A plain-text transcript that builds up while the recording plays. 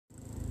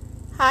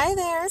Hi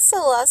there,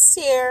 Celeste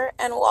here,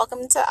 and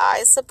welcome to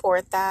I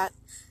Support That,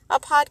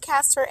 a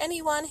podcast for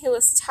anyone who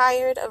is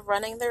tired of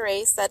running the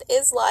race that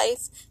is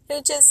life,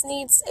 who just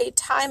needs a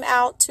time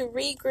out to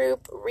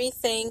regroup,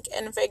 rethink,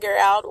 and figure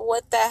out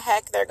what the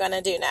heck they're going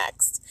to do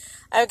next.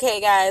 Okay,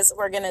 guys,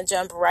 we're going to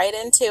jump right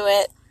into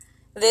it.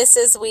 This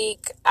is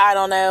week,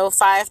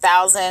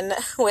 5,000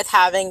 with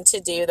having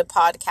to do the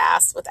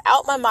podcast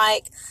without my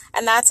mic,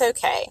 and that's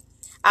okay.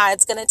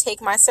 It's going to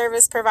take my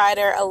service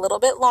provider a little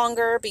bit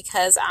longer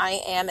because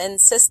I am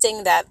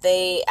insisting that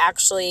they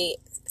actually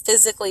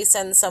physically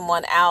send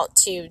someone out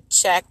to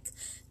check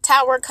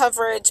tower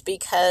coverage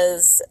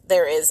because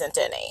there isn't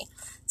any.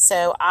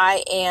 So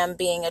I am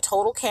being a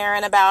total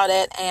Karen about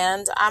it,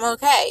 and I'm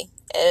okay.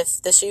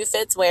 If the shoe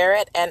fits, wear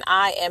it, and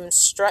I am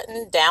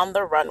strutting down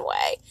the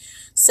runway.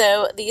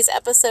 So these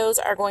episodes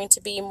are going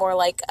to be more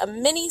like a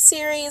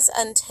mini-series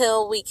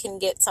until we can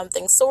get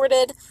something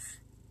sorted.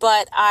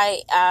 But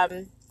I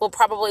will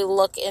probably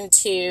look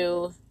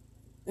into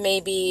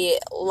maybe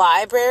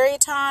library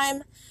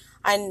time.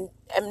 I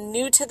am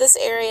new to this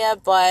area,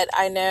 but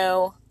I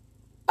know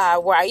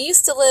where I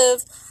used to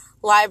live,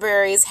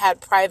 libraries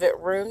had private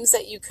rooms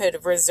that you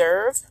could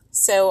reserve.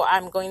 So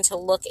I'm going to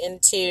look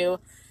into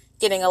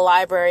getting a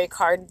library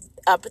card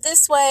up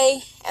this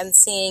way and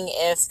seeing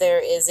if there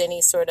is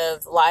any sort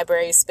of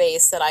library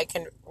space that I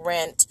can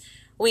rent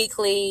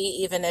weekly,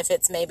 even if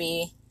it's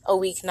maybe a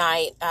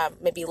weeknight,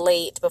 maybe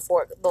late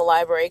before the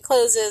library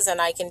closes, and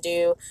I can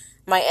do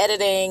my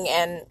editing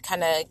and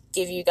kind of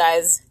give you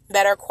guys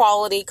better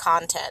quality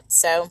content.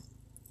 So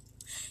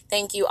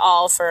thank you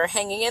all for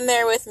hanging in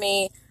there with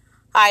me.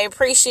 I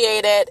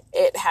appreciate it.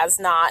 It has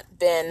not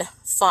been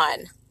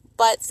fun,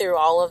 but through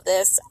all of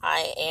this,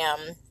 I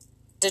am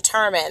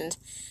determined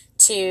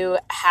to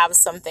have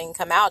something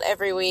come out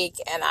every week,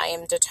 and I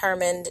am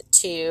determined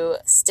to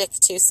stick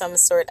to some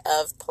sort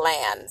of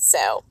plan.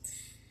 So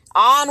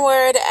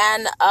onward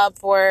and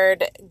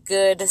upward,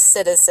 good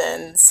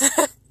citizens.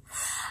 All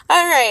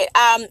right.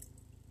 I'm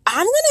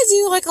going to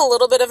do like a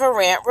little bit of a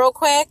rant real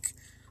quick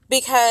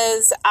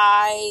because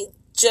I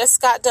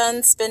just got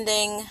done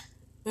spending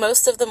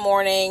most of the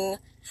morning,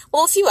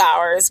 a few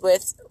hours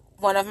with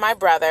one of my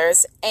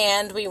brothers,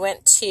 and we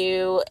went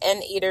to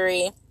an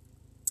eatery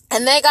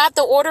and they got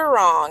the order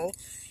wrong.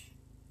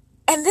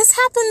 And this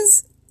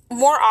happens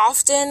more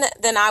often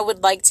than I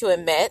would like to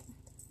admit.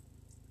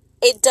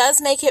 It does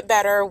make it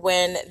better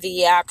when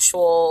the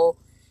actual,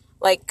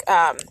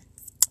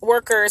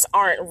 workers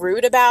aren't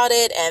rude about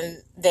it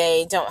and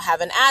they don't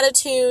have an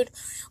attitude,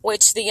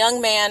 which the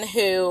young man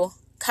who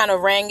kind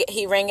of rang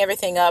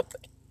everything up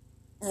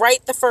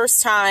right the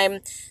first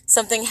time.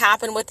 Something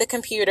happened with the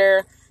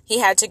computer.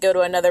 He had to go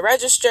to another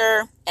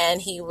register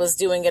and he was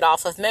doing it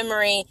off of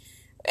memory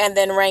and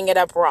then rang it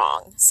up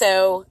wrong.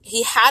 So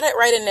he had it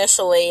right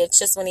initially. It's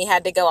just when he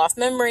had to go off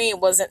memory, it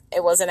wasn't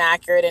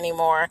accurate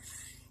anymore.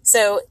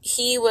 So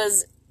he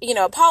was,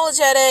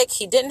 apologetic.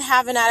 He didn't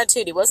have an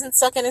attitude. He wasn't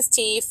sucking his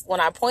teeth.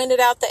 When I pointed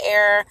out the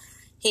error,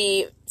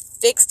 he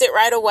fixed it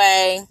right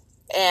away.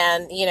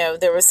 And,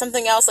 there was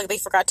something else, like they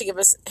forgot to give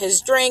us his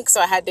drink.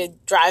 So I had to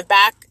drive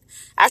back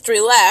after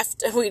he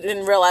left. We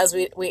didn't realize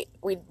we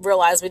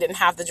realized we didn't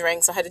have the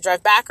drink. So I had to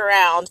drive back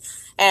around,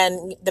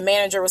 and the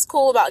manager was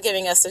cool about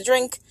giving us the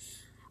drink.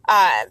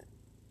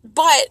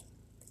 But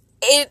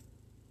it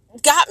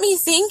got me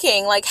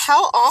thinking,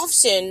 how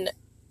often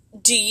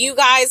do you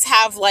guys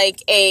have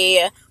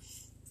a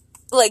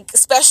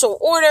special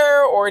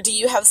order, or do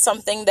you have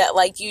something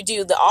that you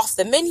do the off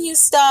the menu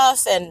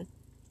stuff? And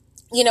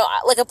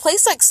a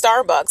place like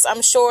Starbucks,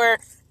 I'm sure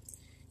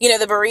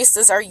the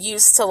baristas are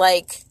used to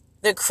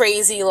the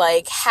crazy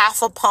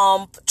half a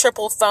pump,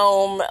 triple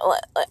foam.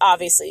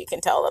 Obviously you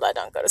can tell that I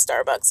don't go to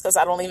Starbucks because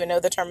I don't even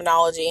know the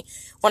terminology.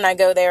 When I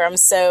go there, I'm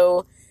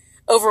so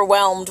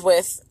overwhelmed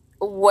with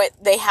what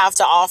they have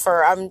to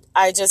offer.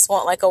 I just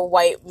want a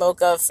white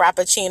mocha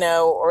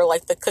frappuccino or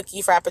the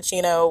cookie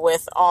frappuccino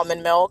with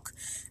almond milk.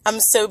 I'm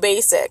so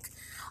basic,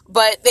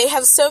 but they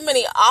have so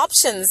many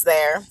options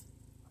there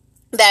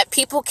that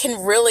people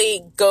can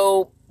really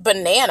go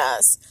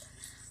bananas.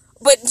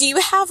 But do you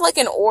have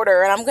an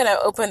order? And I'm going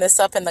to open this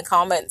up in the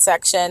comment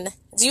section.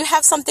 Do you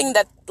have something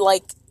that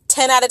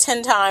 10 out of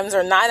 10 times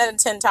or 9 out of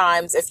 10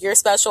 times, if you're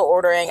special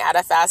ordering at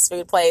a fast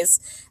food place,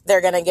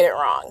 they're going to get it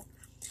wrong?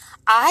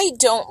 I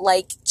don't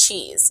like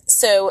cheese.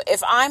 So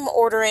if I'm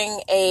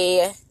ordering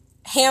a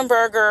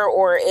hamburger,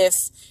 or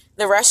if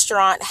the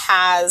restaurant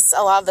has,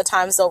 a lot of the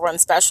times they'll run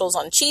specials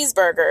on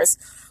cheeseburgers,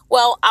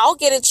 well, I'll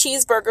get a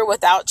cheeseburger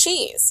without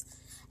cheese.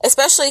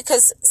 Especially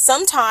because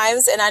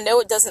sometimes, and I know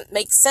it doesn't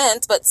make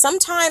sense, but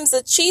sometimes the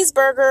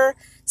cheeseburger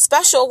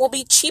special will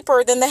be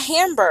cheaper than the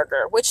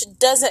hamburger, which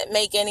doesn't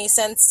make any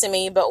sense to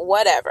me, but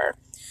whatever.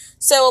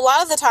 So a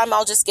lot of the time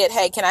I'll just get,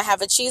 hey, can I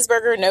have a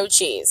cheeseburger? No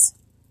cheese.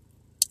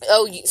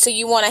 Oh, so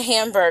you want a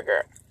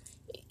hamburger?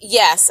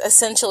 Yes,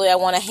 essentially I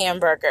want a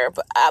hamburger,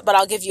 but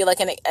I'll give you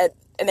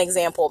an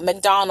example.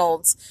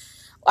 McDonald's,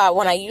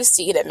 when I used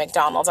to eat at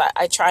McDonald's,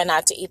 I try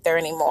not to eat there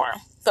anymore.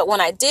 But when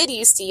I did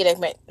used to eat at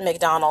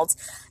McDonald's,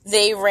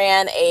 they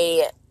ran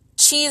a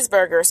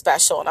cheeseburger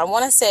special. And I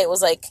want to say it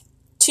was like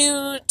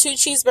two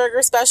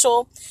cheeseburger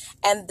special.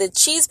 And the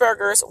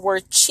cheeseburgers were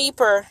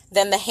cheaper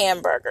than the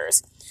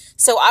hamburgers.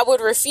 So I would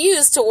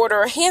refuse to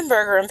order a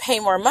hamburger and pay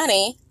more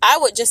money. I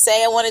would just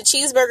say I want a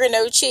cheeseburger,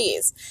 no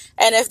cheese.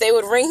 And if they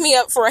would ring me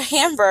up for a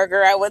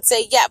hamburger, I would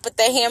say, yeah, but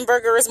the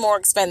hamburger is more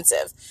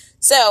expensive.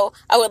 So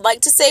I would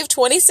like to save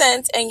 20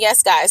 cents. And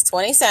yes, guys,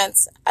 20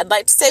 cents. I'd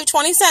like to save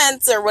 20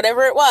 cents or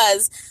whatever it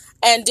was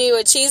and do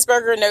a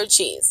cheeseburger, no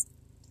cheese.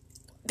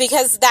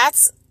 Because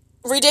that's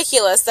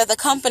ridiculous that the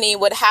company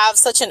would have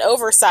such an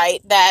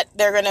oversight that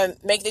they're going to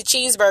make the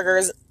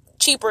cheeseburgers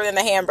cheaper than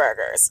the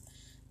hamburgers.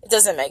 It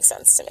doesn't make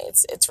sense to me.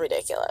 It's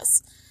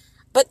ridiculous.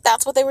 But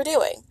that's what they were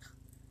doing.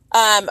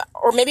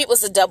 Or maybe it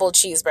was the double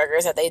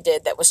cheeseburgers that they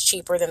did that was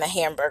cheaper than the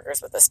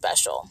hamburgers with the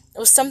special. It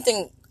was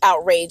something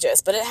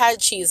outrageous, but it had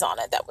cheese on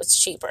it that was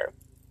cheaper.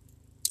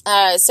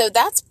 So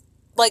that's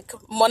like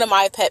one of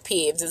my pet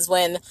peeves is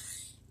when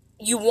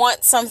you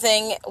want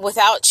something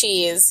without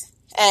cheese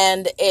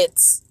and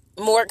it's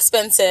more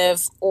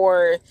expensive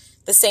or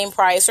the same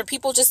price, or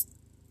people just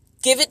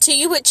give it to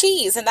you with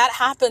cheese. And that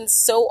happens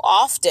so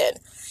often.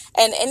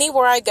 And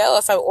anywhere I go,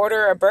 if I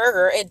order a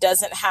burger, it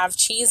doesn't have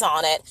cheese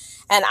on it.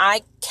 And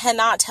I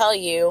cannot tell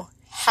you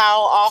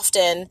how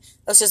often,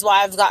 which is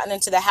why I've gotten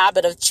into the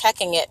habit of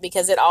checking it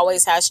because it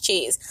always has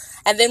cheese.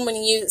 And then when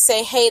you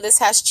say, hey, this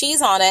has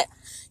cheese on it,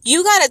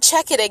 you got to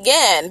check it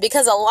again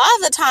because a lot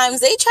of the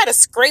times they try to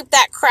scrape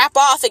that crap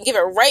off and give it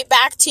right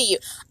back to you.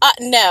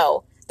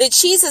 No, the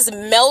cheese is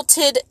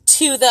melted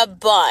to the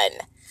bun.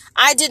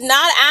 I did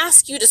not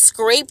ask you to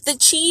scrape the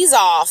cheese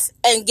off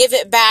and give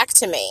it back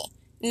to me.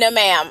 No,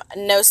 ma'am.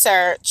 No,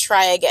 sir.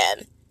 Try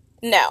again.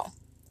 No.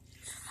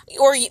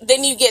 Or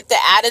then you get the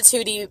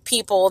attitude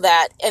people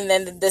that, and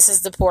then this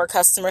is the poor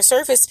customer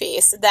service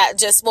piece that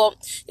just, well,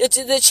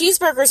 the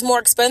cheeseburger is more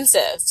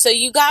expensive. So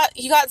you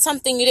got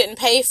something you didn't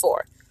pay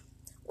for.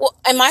 Well,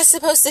 am I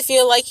supposed to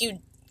feel like you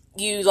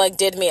like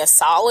did me a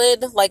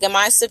solid? Like, am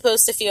I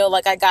supposed to feel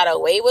like I got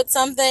away with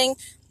something?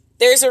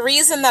 There's a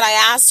reason that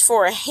I asked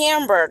for a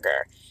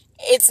hamburger.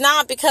 It's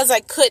not because I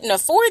couldn't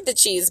afford the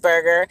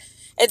cheeseburger.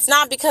 It's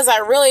not because I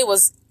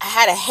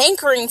had a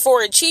hankering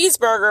for a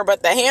cheeseburger,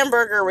 but the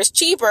hamburger was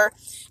cheaper.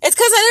 It's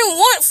because I didn't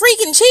want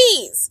freaking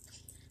cheese.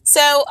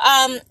 So,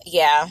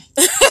 yeah.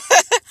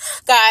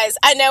 Guys,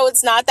 I know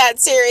it's not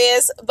that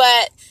serious,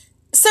 but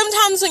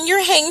sometimes when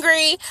you're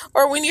hangry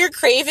or when you're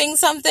craving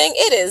something,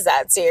 it is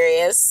that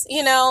serious.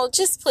 You know,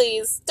 just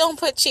please don't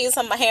put cheese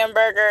on my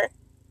hamburger.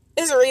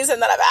 There's a reason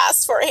that I've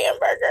asked for a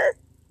hamburger.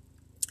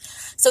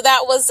 So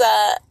that was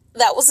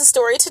the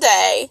story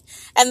today.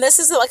 And this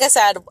is, like I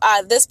said,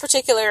 this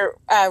particular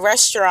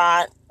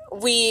restaurant,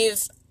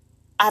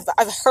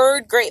 I've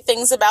heard great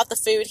things about the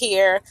food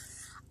here.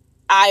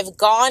 I've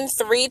gone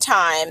 3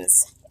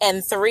 times,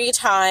 and 3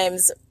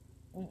 times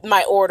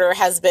my order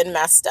has been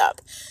messed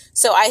up.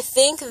 So I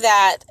think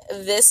that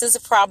this is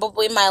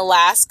probably my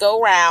last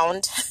go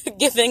round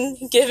giving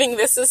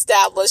this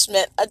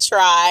establishment a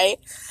try.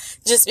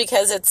 Just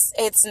because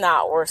it's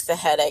not worth the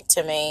headache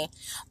to me.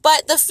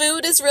 But the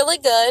food is really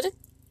good.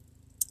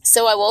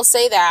 So I will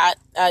say that.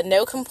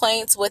 No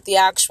complaints with the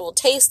actual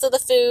taste of the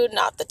food,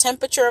 not the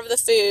temperature of the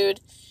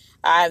food.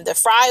 The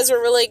fries are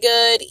really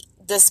good,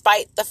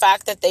 despite the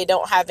fact that they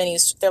don't have any,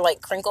 they're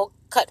like crinkle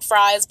cut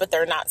fries, but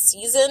they're not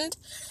seasoned.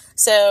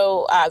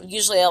 So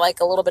usually I like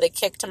a little bit of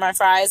kick to my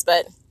fries,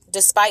 but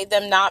despite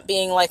them not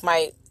being like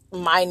my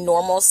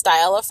normal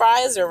style of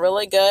fries, they're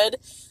really good.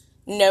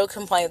 No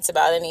complaints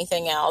about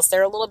anything else.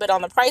 They're a little bit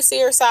on the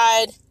pricier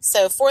side.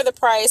 So for the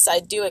price, I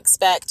do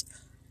expect,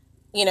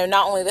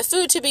 not only the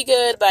food to be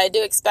good, but I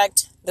do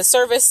expect the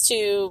service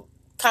to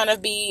kind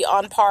of be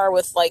on par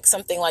with like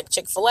something like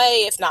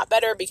Chick-fil-A, if not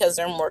better, because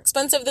they're more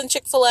expensive than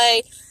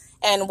Chick-fil-A.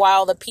 And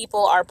while the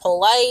people are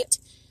polite,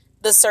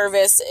 the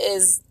service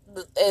is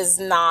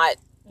not,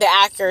 the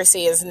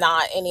accuracy is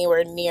not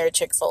anywhere near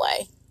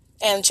Chick-fil-A.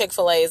 And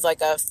Chick-fil-A is like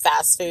a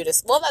fast food.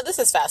 Well, this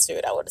is fast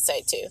food, I would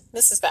say, too.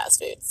 This is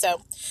fast food. So,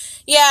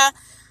 yeah,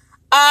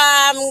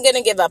 I'm going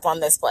to give up on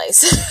this place.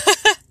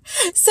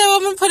 So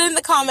I'm going to put in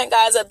the comment,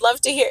 guys. I'd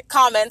love to hear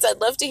comments. I'd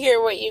love to hear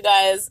what you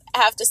guys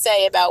have to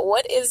say about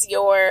what is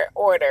your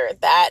order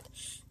that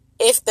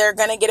if they're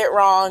going to get it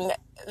wrong,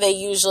 they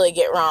usually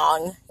get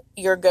wrong.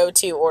 Your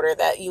go-to order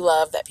that you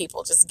love that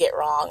people just get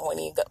wrong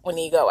when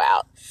you go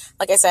out.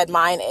 Like I said,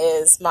 mine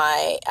is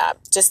my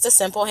just a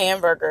simple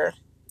hamburger.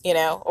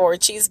 Or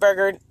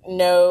cheeseburger,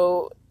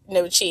 no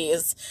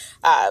cheese.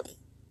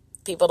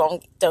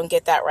 People don't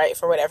get that right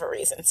for whatever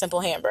reason.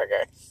 Simple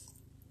hamburger.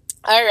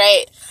 All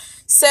right.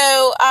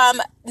 So,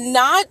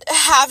 not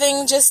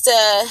having just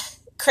a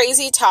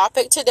crazy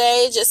topic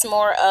today, just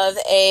more of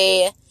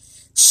a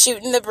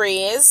shooting the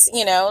breeze,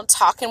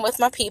 talking with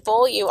my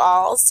people, you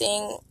all,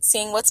 seeing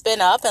what's been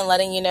up and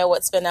letting you know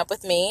what's been up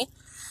with me.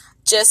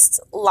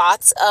 Just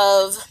lots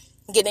of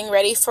getting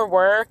ready for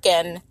work,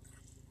 and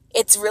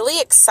it's really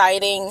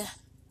exciting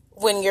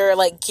when you're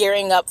like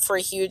gearing up for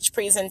a huge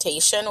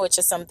presentation, which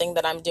is something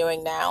that I'm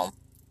doing now.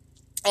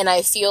 And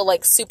I feel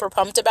like super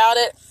pumped about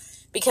it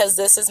because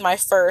this is my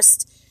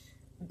first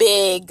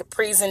big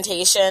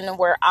presentation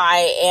where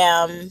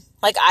I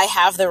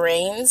have the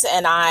reins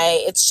and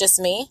it's just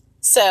me.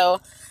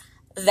 So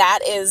that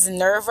is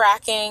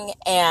nerve-wracking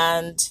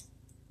and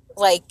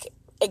like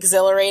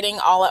exhilarating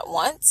all at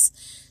once.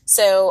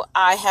 So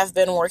I have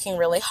been working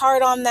really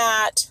hard on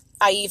that.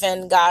 I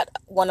even got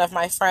one of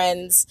my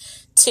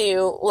friends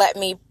to let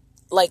me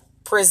like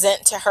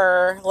present to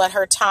her, let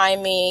her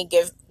time me,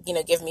 give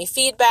me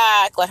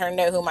feedback, let her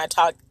know who my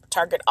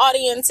target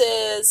audience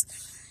is.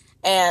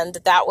 And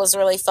that was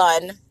really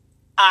fun.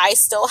 I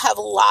still have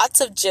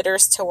lots of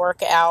jitters to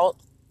work out.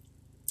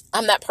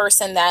 I'm that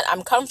person that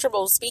I'm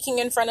comfortable speaking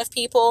in front of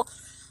people,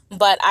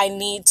 but I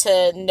need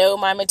to know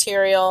my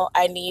material.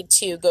 I need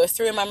to go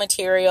through my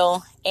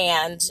material,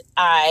 and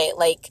I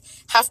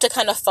have to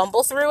kind of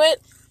fumble through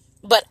it,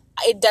 but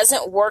it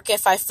doesn't work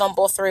if I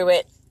fumble through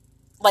it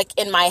like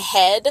in my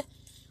head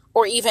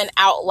or even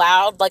out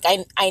loud. Like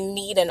I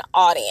need an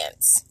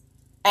audience,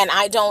 and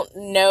I don't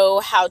know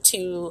how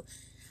to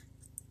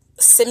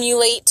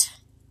simulate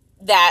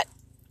that,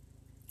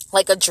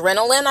 like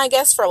adrenaline, I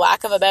guess, for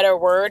lack of a better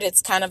word.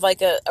 It's kind of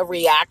like a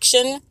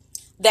reaction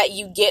that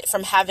you get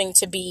from having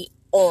to be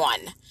on.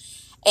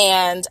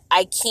 And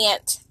I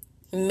can't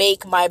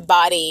make my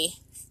body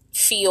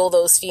feel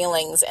those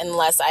feelings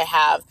unless I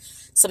have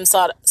some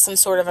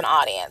sort of an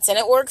audience. And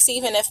it works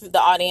even if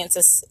the audience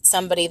is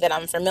somebody that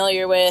I'm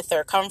familiar with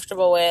or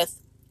comfortable with,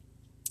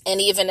 and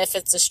even if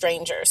it's a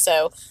stranger.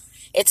 So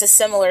it's a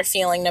similar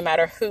feeling no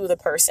matter who the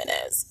person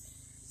is.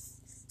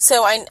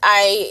 So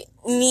I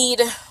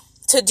need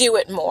to do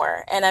it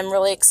more, and I'm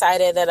really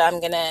excited that I'm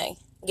going to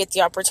get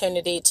the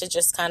opportunity to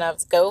just kind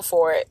of go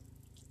for it.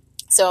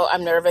 So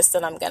I'm nervous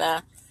that I'm going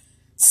to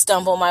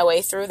stumble my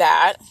way through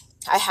that.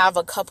 I have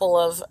a couple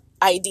of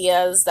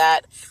ideas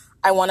that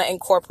I want to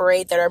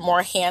incorporate that are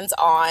more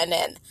hands-on,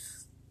 and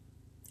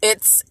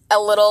it's a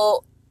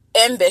little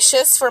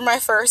ambitious for my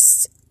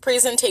first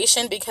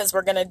presentation because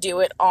we're going to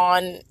do it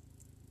on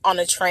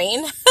a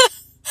train.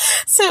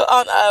 So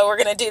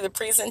we're going to do the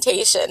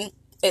presentation.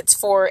 It's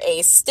for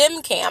a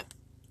STEM camp.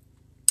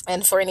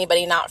 And for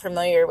anybody not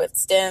familiar with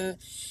STEM,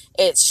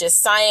 it's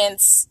just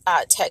science,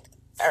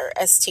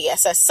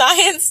 STSS,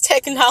 science,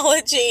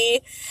 technology,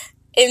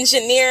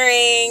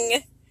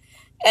 engineering,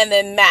 and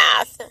then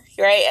math,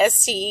 right?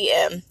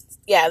 STEM.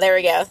 Yeah, there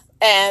we go.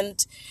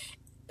 And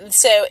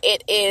so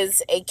it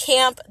is a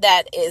camp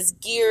that is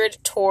geared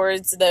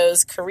towards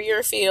those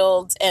career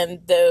fields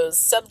and those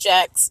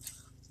subjects.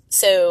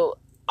 So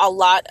a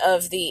lot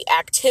of the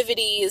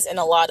activities and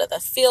a lot of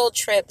the field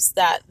trips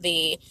that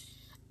the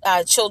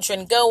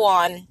children go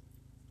on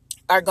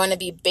are going to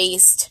be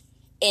based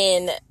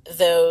in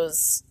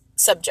those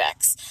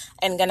subjects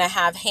and going to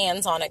have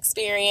hands-on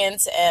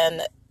experience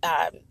and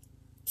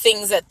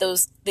things that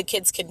the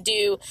kids can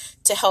do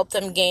to help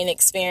them gain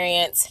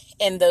experience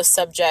in those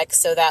subjects.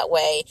 So that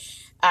way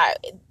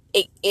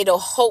it'll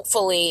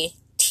hopefully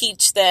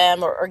teach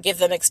them or give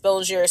them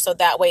exposure, so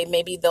that way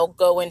maybe they'll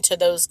go into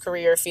those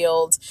career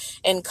fields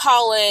in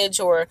college,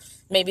 or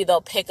maybe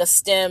they'll pick a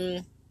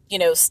STEM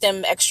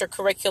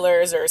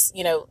extracurriculars or,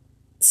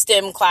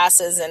 STEM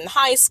classes in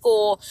high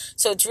school.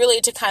 So it's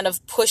really to kind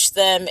of push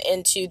them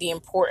into the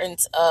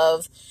importance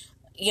of,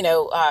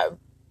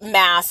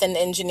 math and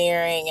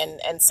engineering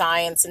and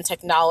science and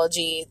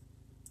technology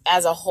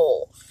as a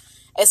whole,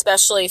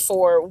 especially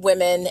for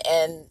women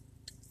and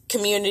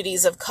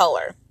communities of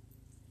color.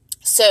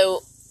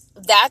 So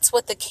that's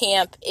what the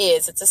camp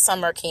is. It's a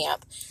summer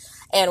camp,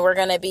 and we're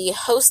going to be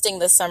hosting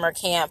the summer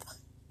camp,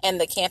 and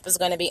the camp is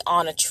going to be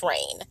on a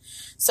train.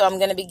 So I'm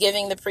going to be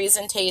giving the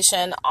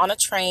presentation on a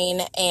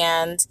train,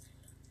 and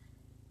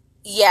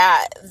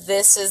yeah,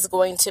 this is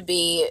going to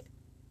be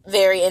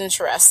very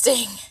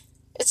interesting.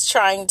 It's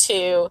trying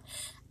to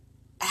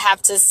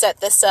have to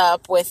set this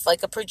up with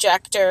like a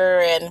projector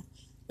and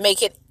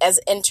make it as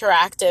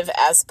interactive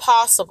as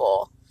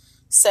possible.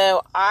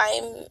 So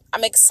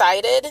I'm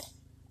excited,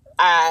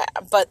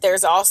 but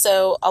there's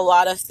also a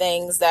lot of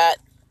things that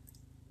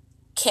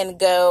can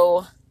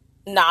go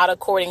not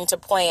according to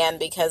plan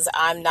because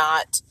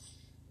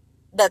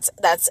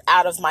that's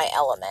out of my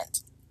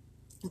element.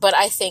 But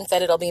I think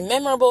that it'll be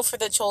memorable for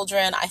the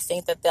children. I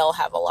think that they'll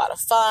have a lot of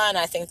fun.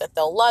 I think that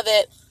they'll love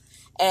it.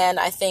 And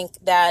I think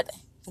that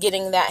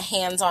getting that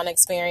hands-on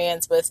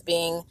experience with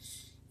being,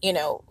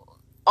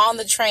 on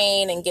the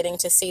train and getting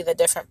to see the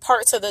different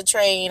parts of the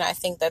train, I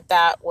think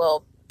that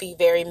will be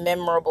very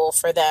memorable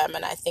for them.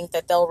 And I think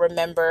that they'll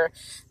remember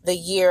the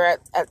year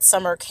at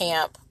summer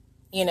camp,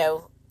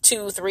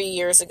 2, 3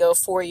 years ago,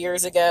 4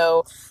 years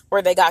ago,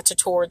 where they got to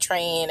tour a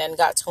train and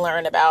got to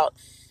learn about,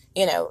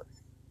 they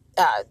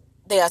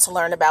got to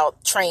learn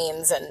about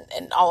trains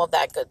and all of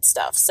that good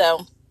stuff.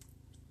 So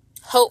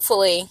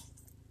hopefully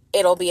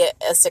it'll be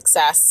a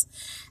success,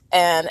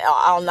 and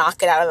I'll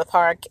knock it out of the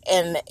park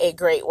in a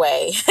great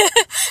way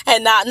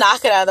and not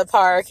knock it out of the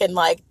park and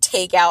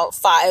take out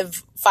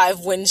five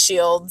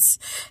windshields.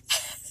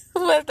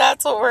 But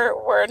that's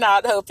what we're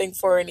not hoping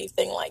for,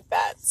 anything like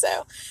that.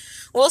 So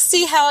we'll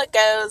see how it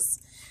goes.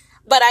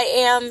 But I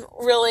am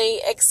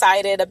really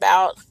excited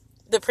about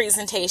the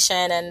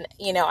presentation, and,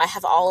 I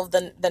have all of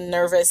the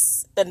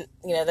nerves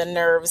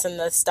in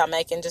the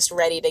stomach, and just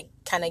ready to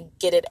kind of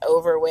get it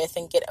over with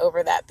and get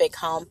over that big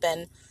hump,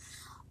 and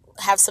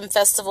have some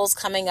festivals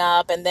coming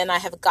up, and then I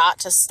have got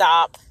to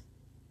stop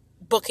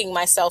booking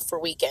myself for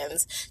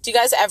weekends. Do you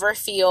guys ever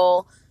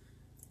feel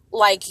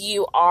like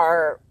you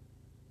are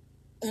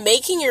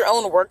making your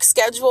own work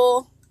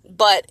schedule,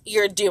 but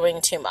you're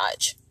doing too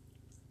much?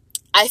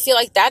 I feel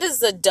like that is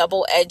the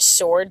double-edged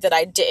sword that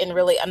I didn't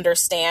really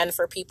understand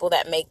for people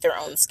that make their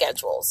own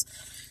schedules.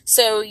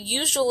 So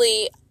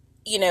usually,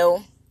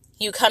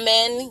 you come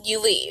in,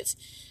 you leave.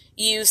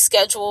 You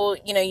schedule,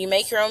 you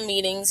make your own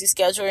meetings, you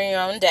schedule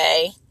your own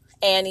day,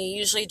 and you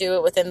usually do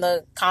it within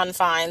the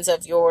confines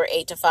of your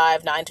 8 to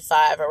 5, 9 to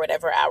 5, or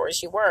whatever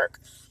hours you work.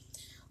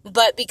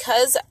 But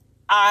because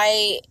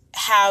I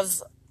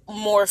have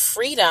more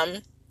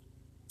freedom,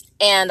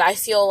 and I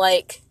feel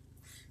like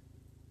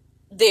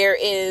there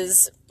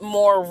is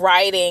more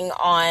riding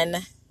on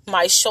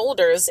my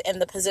shoulders in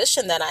the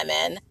position that I'm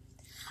in,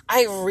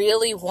 I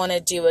really want to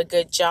do a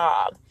good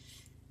job.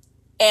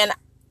 And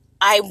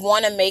I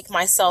want to make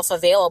myself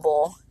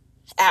available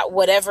at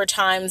whatever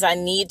times I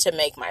need to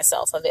make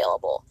myself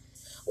available,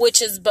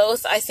 which is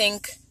both, I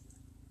think,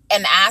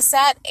 an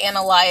asset and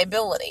a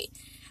liability,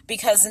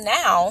 because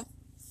now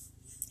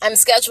I'm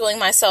scheduling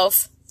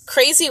myself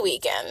crazy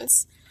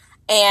weekends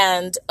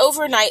and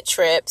overnight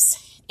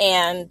trips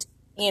and,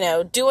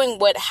 doing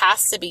what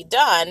has to be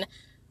done,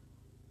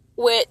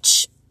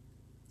 which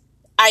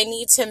I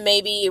need to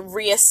maybe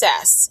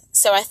reassess.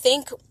 So I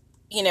think,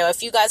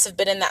 if you guys have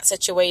been in that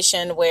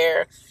situation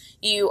where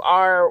you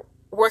are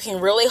working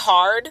really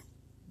hard,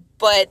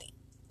 but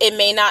it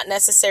may not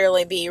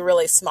necessarily be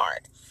really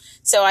smart.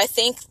 So I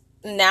think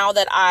now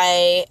that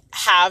I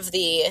have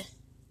the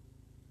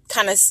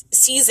kind of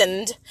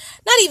seasoned,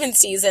 not even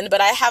seasoned,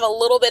 but I have a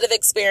little bit of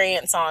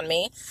experience on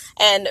me,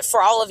 and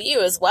for all of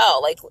you as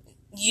well, like,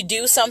 you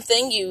do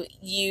something,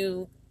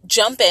 you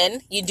jump in,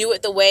 you do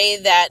it the way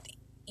that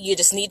you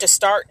just need to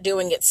start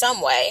doing it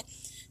some way.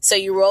 So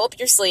you roll up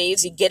your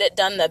sleeves, you get it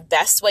done the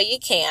best way you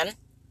can.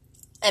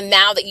 And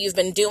now that you've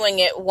been doing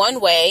it one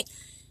way,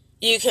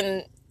 you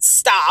can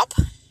stop,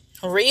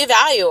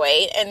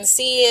 reevaluate, and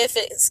see if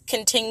it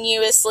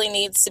continuously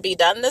needs to be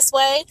done this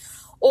way,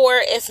 or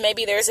if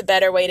maybe there's a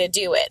better way to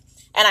do it.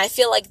 And I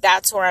feel like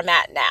that's where I'm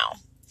at now.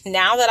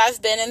 Now that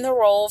I've been in the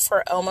role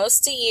for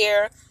almost a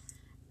year,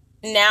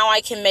 now I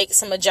can make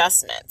some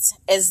adjustments.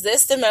 Is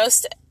this the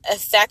most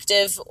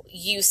effective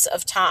use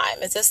of time?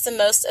 Is this the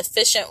most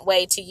efficient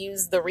way to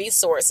use the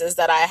resources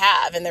that I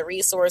have? And the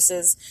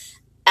resources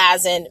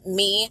as in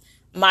me,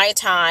 my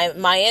time,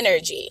 my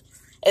energy.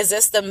 Is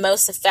this the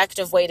most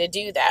effective way to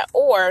do that?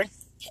 Or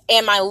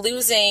am I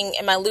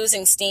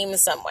losing steam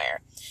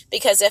somewhere?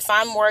 Because if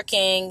I'm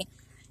working,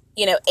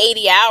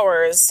 80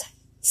 hours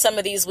some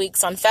of these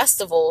weeks on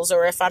festivals,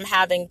 or if I'm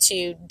having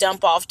to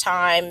dump off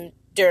time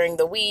during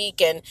the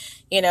week, and,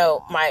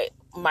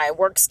 my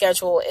work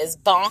schedule is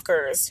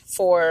bonkers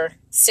for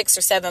 6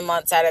 or 7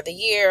 months out of the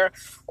year,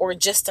 or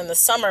just in the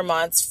summer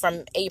months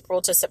from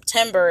April to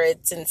September,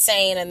 it's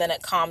insane, and then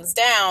it calms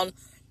down.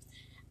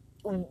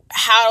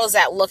 How is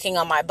that looking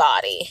on my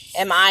body?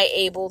 Am I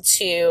able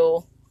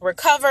to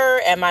recover?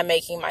 Am I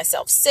making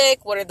myself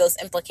sick? What are those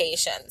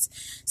implications?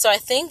 So I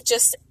think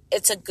just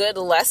it's a good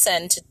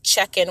lesson to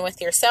check in with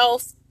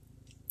yourself,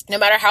 no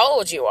matter how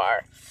old you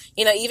are.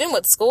 Even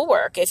with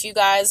schoolwork, if you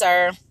guys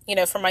are,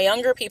 for my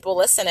younger people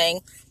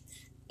listening,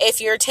 if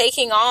you're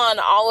taking on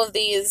all of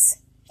these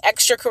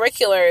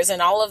extracurriculars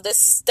and all of this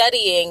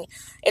studying,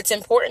 it's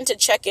important to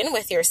check in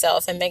with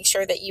yourself and make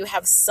sure that you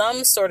have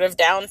some sort of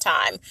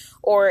downtime,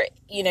 or,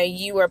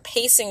 you are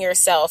pacing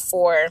yourself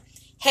for,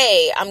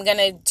 hey, I'm going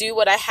to do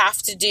what I have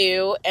to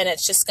do, and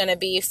it's just going to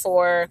be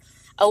for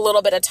a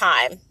little bit of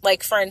time.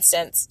 Like, for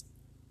instance,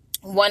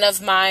 one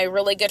of my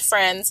really good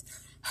friends,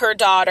 her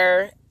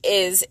daughter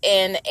is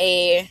in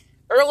a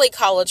early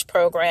college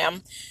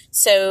program.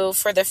 So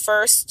for the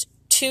first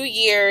 2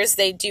 years,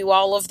 they do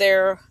all of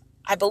their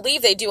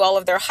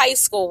high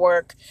school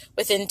work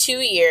within 2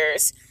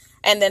 years.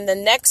 And then the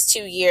next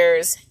 2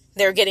 years,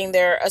 they're getting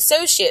their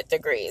associate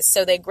degrees.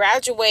 So they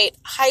graduate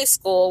high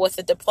school with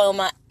a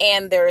diploma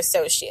and their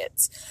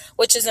associates,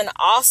 which is an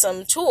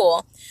awesome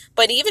tool.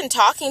 But even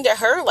talking to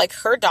her, like,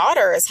 her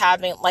daughter is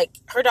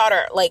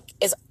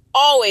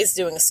always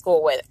doing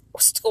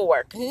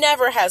schoolwork,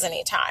 never has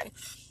any time.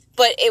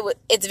 But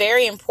it's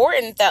very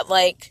important that,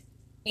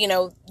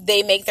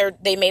 they made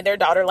their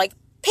daughter,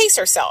 pace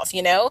herself,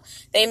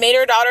 they made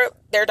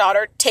their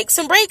daughter take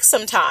some breaks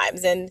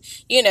sometimes, and,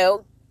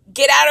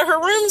 get out of her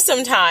room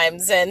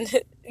sometimes, and,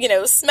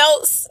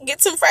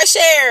 get some fresh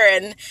air,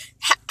 and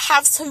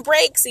have some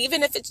breaks,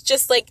 even if it's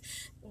just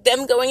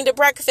them going to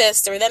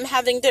breakfast or them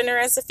having dinner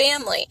as a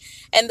family.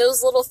 And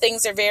those little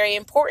things are very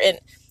important.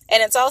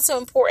 And it's also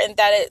important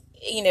that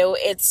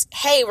it's,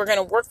 hey, we're going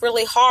to work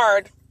really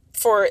hard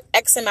for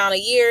X amount of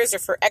years or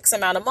for X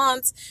amount of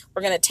months.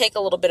 We're going to take a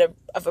little bit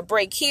of a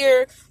break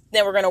here.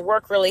 Then we're going to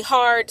work really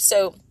hard.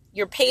 So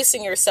you're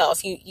pacing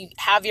yourself. You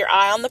have your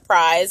eye on the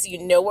prize. You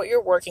know what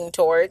you're working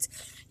towards.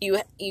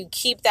 You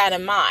keep that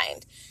in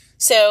mind.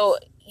 So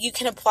you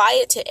can apply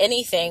it to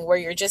anything where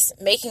you're just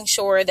making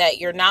sure that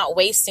you're not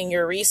wasting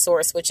your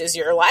resource, which is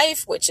your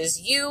life, which is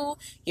you,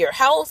 your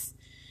health,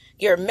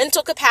 your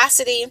mental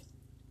capacity,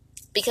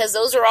 because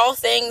those are all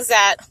things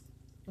that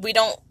we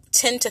don't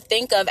tend to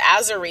think of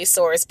as a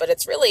resource, but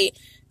it's really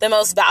the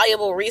most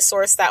valuable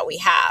resource that we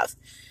have.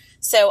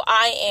 So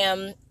I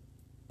am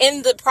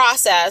in the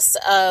process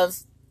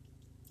of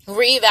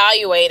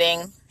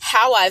reevaluating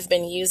how I've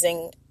been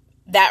using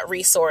that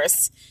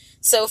resource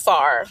so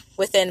far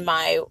within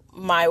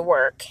my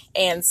work,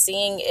 and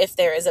seeing if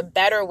there is a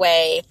better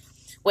way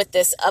with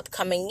this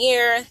upcoming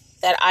year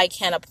that I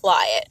can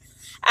apply it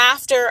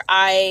after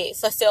I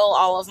fulfill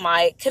all of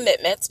my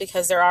commitments,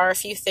 because there are a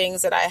few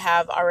things that I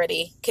have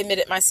already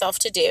committed myself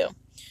to do.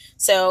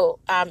 So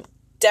I'm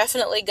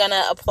definitely going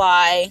to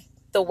apply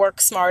the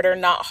work smarter,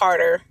 not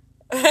harder.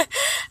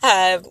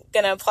 I'm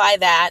going to apply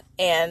that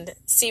and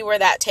see where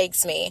that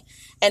takes me,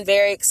 and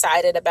very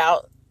excited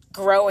about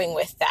growing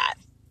with that.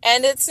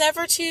 And it's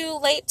never too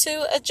late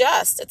to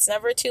adjust. It's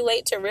never too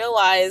late to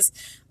realize,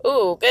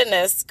 ooh,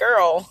 goodness,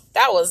 girl,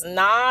 that was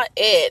not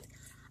it.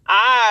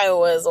 I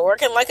was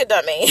working like a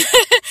dummy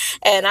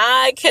and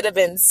I could have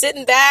been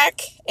sitting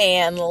back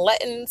and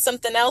letting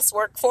something else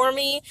work for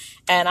me.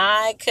 And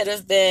I could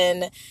have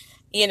been,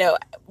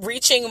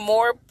 reaching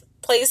more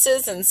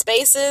places and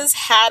spaces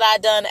had I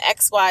done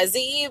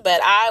XYZ,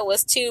 but I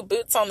was too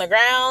boots on the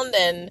ground,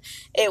 and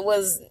it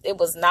was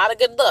not a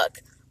good look.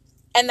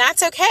 And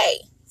that's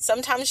okay.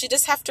 Sometimes you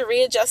just have to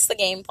readjust the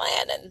game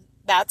plan, and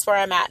that's where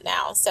I'm at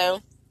now.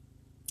 So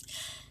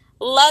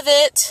love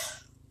it.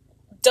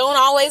 Don't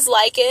always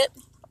like it,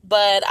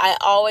 but I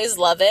always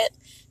love it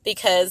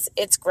because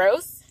it's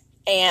growth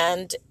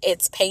and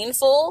it's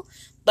painful,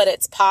 but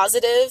it's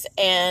positive,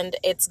 and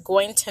it's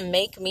going to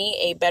make me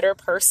a better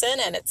person,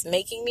 and it's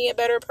making me a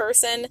better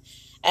person,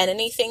 and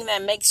anything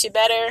that makes you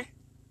better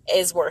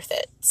is worth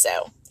it.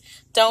 So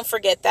don't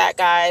forget that,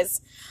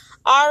 guys.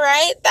 All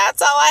right,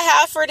 that's all I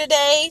have for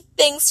today.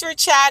 Thanks for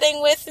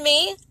chatting with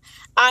me.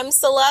 I'm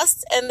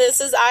Celeste, and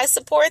this is I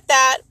Support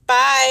That.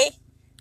 Bye.